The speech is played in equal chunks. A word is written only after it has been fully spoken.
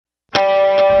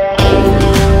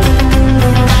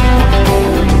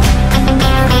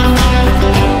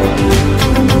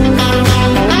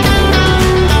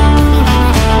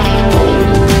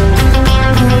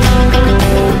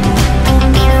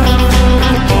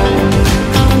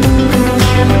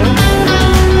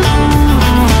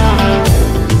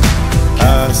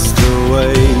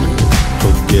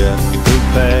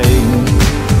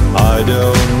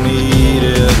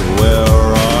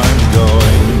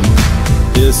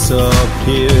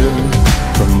disappear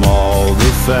from all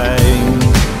the fame.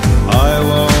 I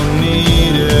won't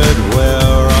need it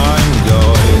where I'm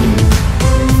going.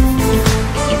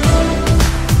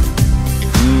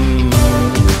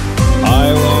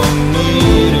 I won't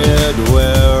need it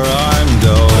where I'm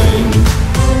going.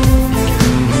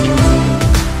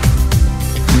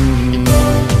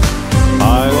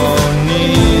 I won't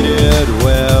need it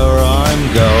where I'm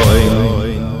going.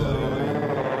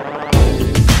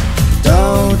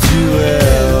 Don't you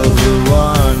ever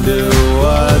wonder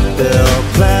what they're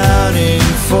planning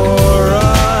for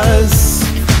us,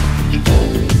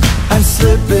 and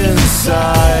slip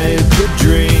inside the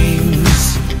dreams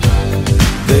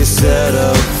they set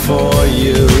up for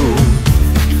you.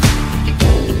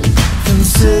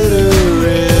 Consider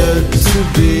it to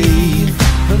be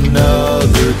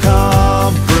another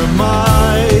compromise,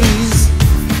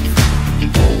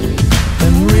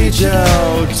 and reach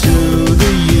out to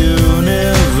the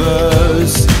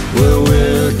universe where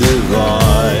we're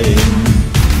divine.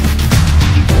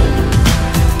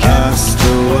 Cast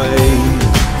away,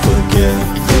 forget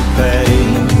the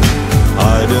pain.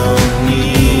 I don't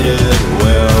need it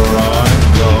where I'm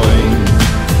going.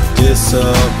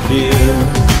 Disappear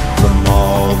from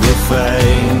all the fame.